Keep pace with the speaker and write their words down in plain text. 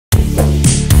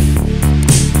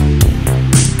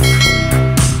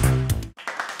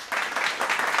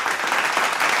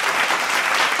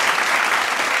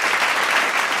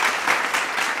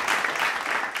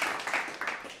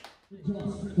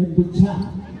Good job.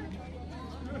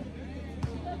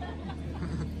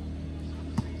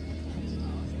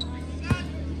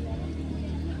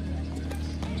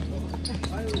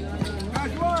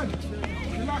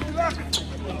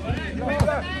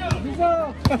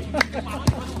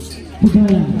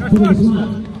 Pagaya, put it smart.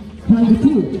 Try the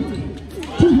two.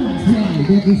 2 points play,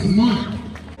 that is smart.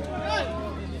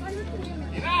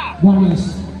 Warriors,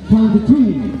 try the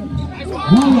 3.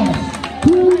 Warriors,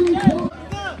 3 points.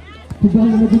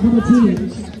 Pagaya, looking for the team.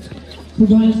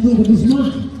 Pagaya, still that is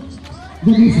smart.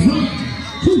 That is smart.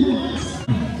 2 points.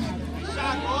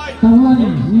 Tawana,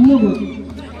 Logo.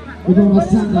 The ball was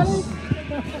Santos.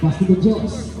 Pass to the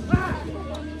Jones.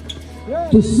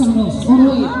 To Santos, all the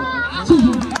way. 2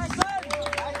 points.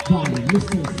 By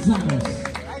Mr. Santos.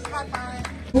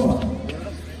 4.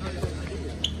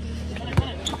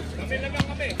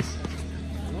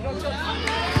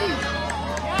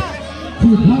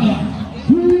 Too high.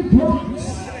 3 points.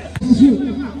 Shoot.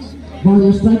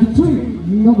 Warriors strike to 3.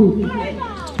 No good.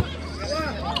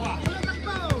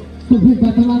 Complete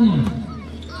by Talanya.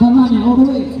 Talanya all the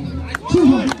way. 2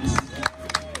 points.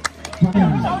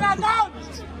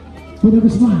 Put up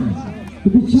his mind. The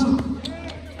big shot.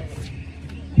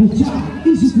 Good job,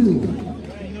 easy through.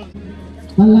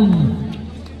 Talanya.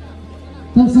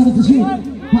 Terserah to shoot.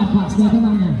 Pass by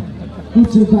Talanya.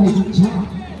 It's a good job.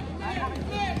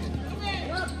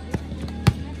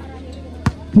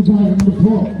 Pagaya number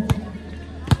 4.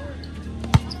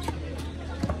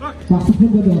 Pass to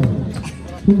Pungador.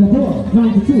 Pungador,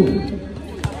 trying to 2.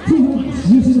 2 points,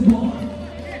 using the ball.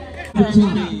 Good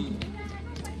job.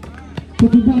 To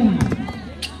Pagaya.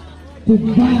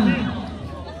 Pagaya.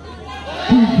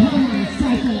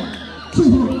 Cycle. 2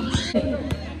 points.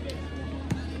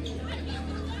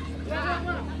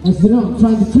 That's the long,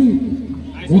 trying to 3.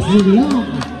 That's the long.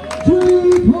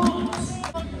 3 points.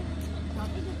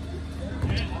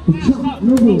 The shot,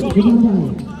 no good. The one down.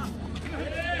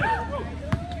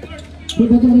 Put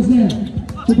the ball is there.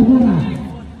 Put the ball out.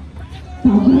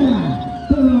 Tabora.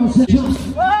 Turn on shot.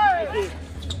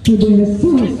 To the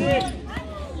first.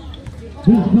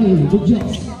 Good play, good job.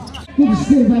 Good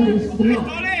stay by the strong.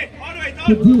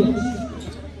 To Diaz.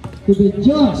 To the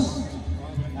Josh.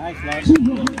 2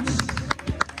 points.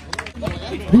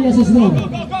 Diaz is there.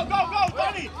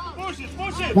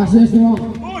 Pass is there.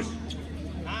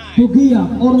 To Gia,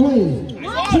 all the way.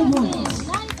 2 points.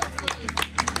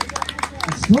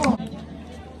 Strong.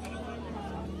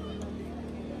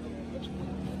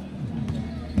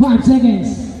 5 seconds.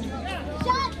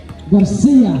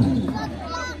 Garcia.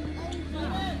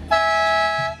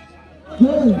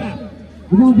 Good.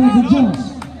 We're going back to Josh.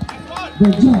 The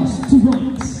Josh, 2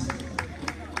 points.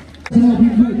 To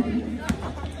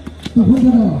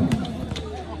Pungador.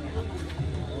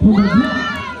 Pungador,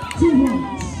 2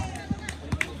 points.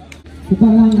 To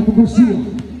Talanya, to Garcia.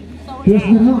 Here's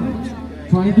the long.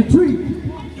 Trying to 3.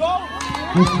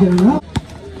 Here's the long.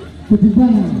 To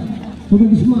Tibana. To the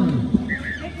Guzman.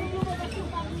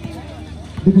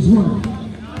 The Guzman.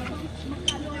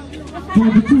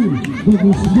 Trying to 2. The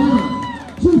Guzman.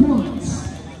 2 points.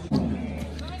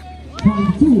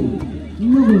 5-2.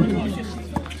 No good.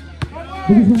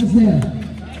 The Guzman is there.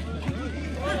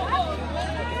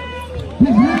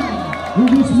 The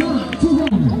Guzman. 2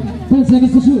 points. 10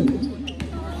 seconds to shoot.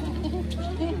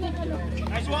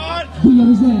 Nice one. Dia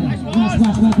is there. Nice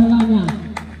pass by Talanya.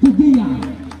 To Dia.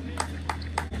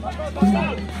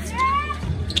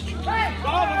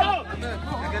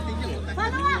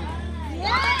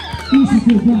 Easy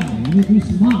to fly. With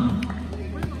Guzman.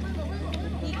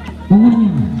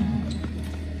 Talanya.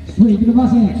 Straight to the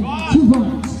basket. 2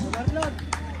 points.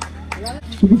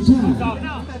 To Bichara.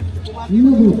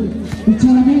 No good.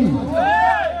 Bichara again.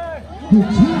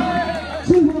 Bichara.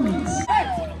 2 points.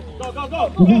 To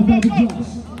go back to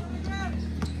Josh.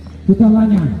 To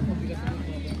Talanya.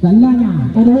 Talanya.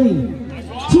 All the way.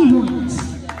 2 points.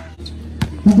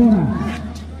 Tabora.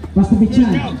 Pass to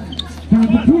Bichara. Down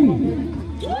to 3.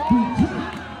 Bichara.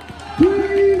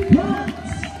 3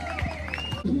 points.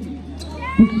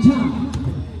 Bichara.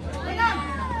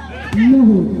 No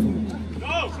good.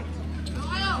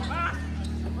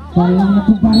 Talanya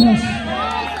to Barrios.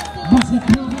 Basket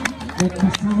count. That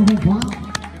was how they found.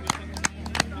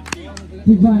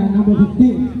 Tivaya number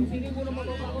 15.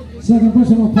 Second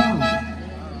personal foul.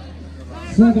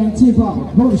 Second team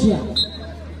foul. Borussia.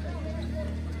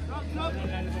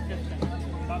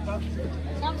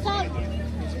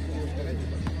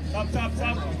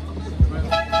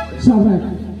 Stop.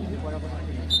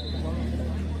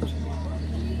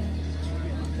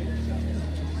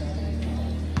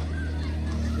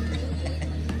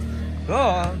 Go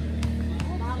on.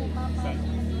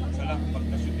 Salah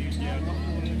pagka-shooting niya.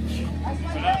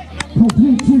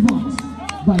 Complete 2 points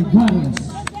by Bluehaus.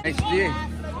 Nice play.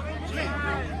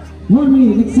 1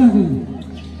 minute, exactly.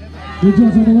 The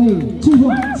judge on the way. 2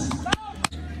 points.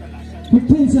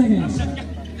 15 seconds.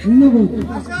 Level.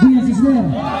 Bluehaus is there.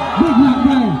 Big block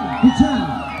by the child.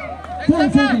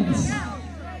 10 seconds.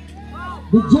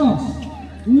 The judge.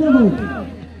 Level.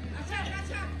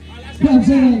 12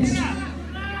 seconds.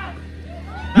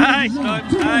 Nice one,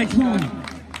 nice one.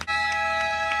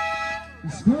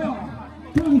 Score.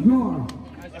 24.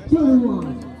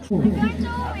 31.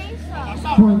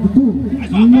 Point 2.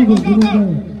 Level.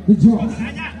 The judge.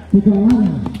 The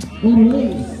Carolina. On the way.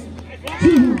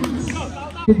 2 points.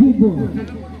 The big boy.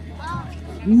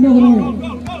 Level.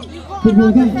 The ball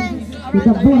again. The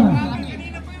Cabora.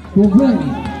 The red.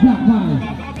 Black by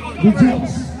the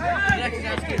judge.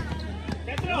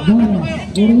 Bluehaus.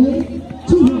 On the way.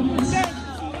 2 points.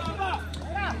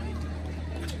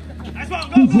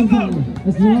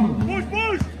 That's the wrong.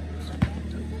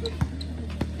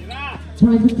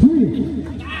 Try the 3.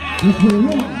 That's the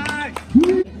wrong.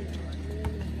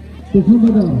 The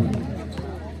Fundador.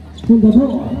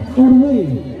 Fundador. All the way.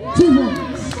 2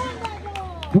 points.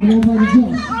 Come on by the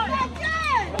judge.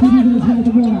 Two guys by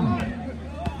the ball.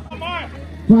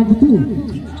 Try the 2.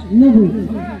 Level.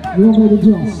 Wrong by the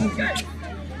judge.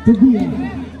 To Dia.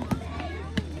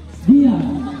 Dia.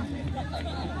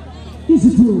 This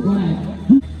is 2 by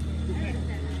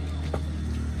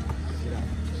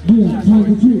Dia. Try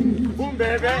the 3. Boom,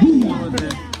 baby. Dia.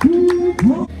 3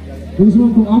 points. There's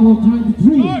one for our trying to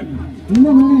 3.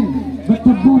 Level in. But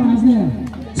the ball is there.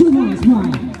 2 points by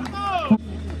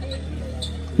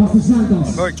Pastor Santos.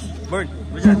 Bird.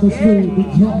 Santos with the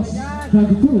judge. Try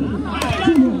to 2.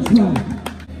 2 points by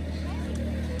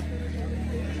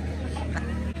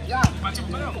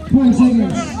 5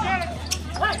 seconds.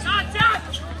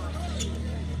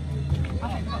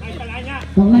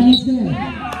 The line is there.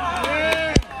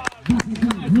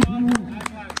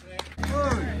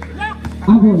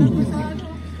 Avoy.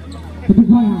 To the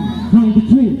Bayan. Trying to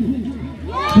 3.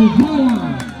 To Bayan.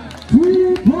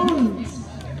 3 points.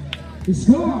 The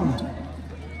score.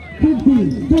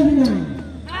 50-39.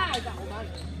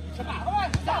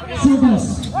 Santos.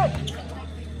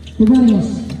 To Bluehaus.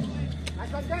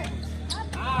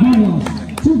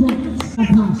 2 points. A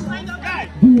pass.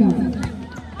 Dia.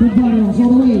 To Bluehaus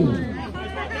all the way.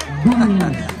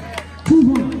 Bluehaus. 2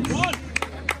 points.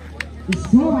 The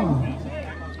score.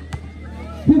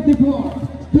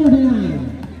 54-39.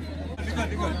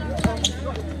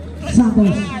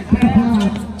 Santos. To the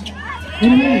Bayan. All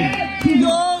the way. 2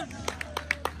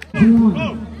 points.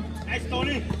 Nice,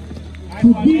 Tony. To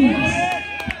Bluehaus.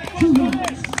 2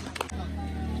 points.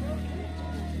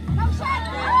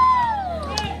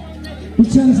 The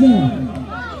chance there.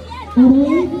 All the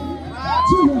way.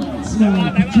 2 points. Now,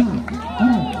 the chance.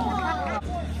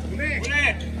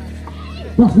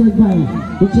 Cross leg by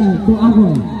the chance to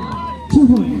Avoy. 2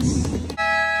 points.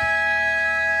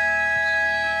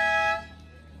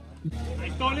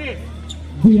 Nice, Tony.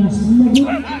 Diaz level.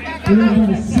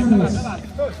 Eleven Santos.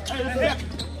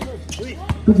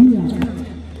 To Diaz.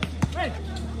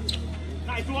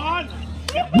 Nice one.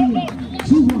 Diaz.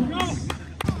 2 points.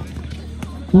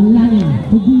 Talanya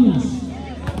to Diaz.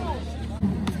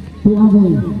 To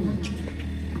Avoy.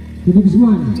 To the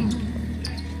Guzman.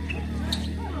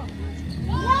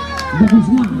 The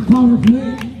Guzman. Power play.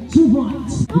 2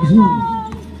 points. The Guzman.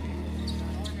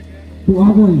 To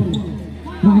Avoy.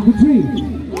 Trying to 3.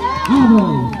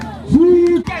 Avoy.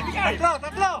 3. Tatlo.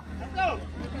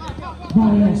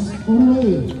 Bluehaus all the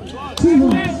way. 2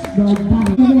 points. The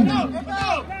Bluehaus.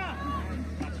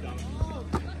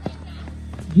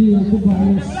 Dia to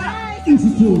Bluehaus. Easy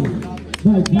 2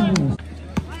 by Bluehaus.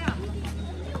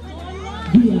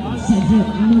 Dia Sajid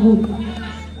Nabut.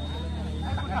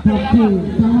 Top 2.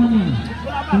 Talanya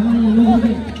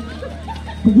Nabut.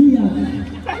 Dia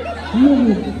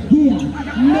Nabut. Dia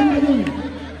Nabut.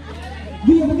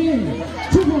 Dia begin.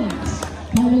 2 points.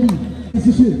 Talanya. That's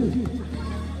the shoot.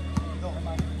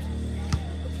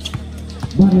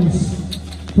 Bluehaus.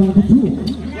 From the 2.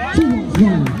 2 points.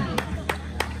 1.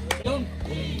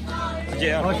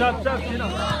 Oh, shot.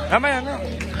 Tama yan, no?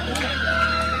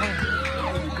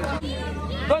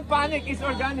 Don't panic, it's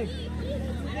organic.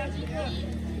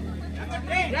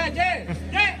 Yeah, Jay!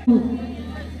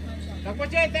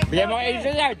 Bigyan mo kayo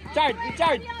sa yard.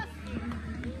 Charge!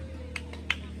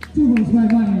 2 points by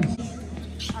Bluehaus.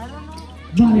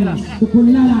 Bluehaus to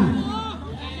Kulala.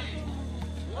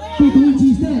 Pituichi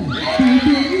is there.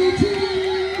 Pituichi!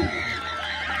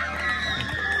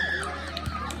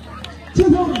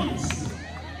 2 points.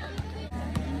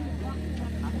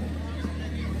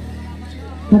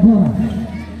 Tabora.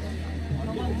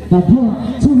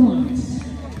 2 points.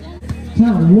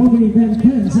 Now, 1 minute and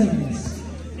 10 seconds.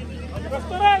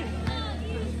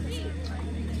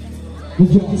 The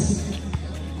Jones.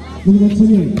 Number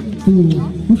 2 to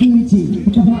Ichi.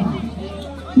 Kapapa.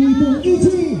 Dito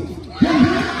Ichi. 2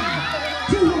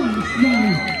 points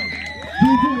by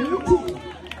Dito Ichi.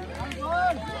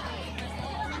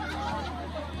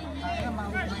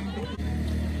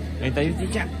 Ngayon tayo,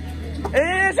 teacher.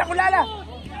 Sa kulala!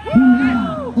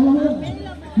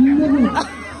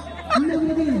 Never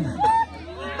again.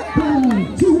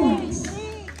 2 points.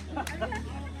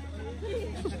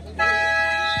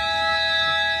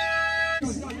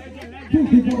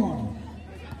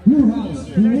 Bluehaus.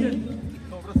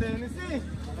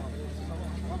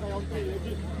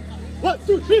 1,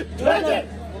 2, 3,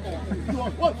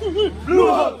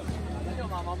 Bluehaus!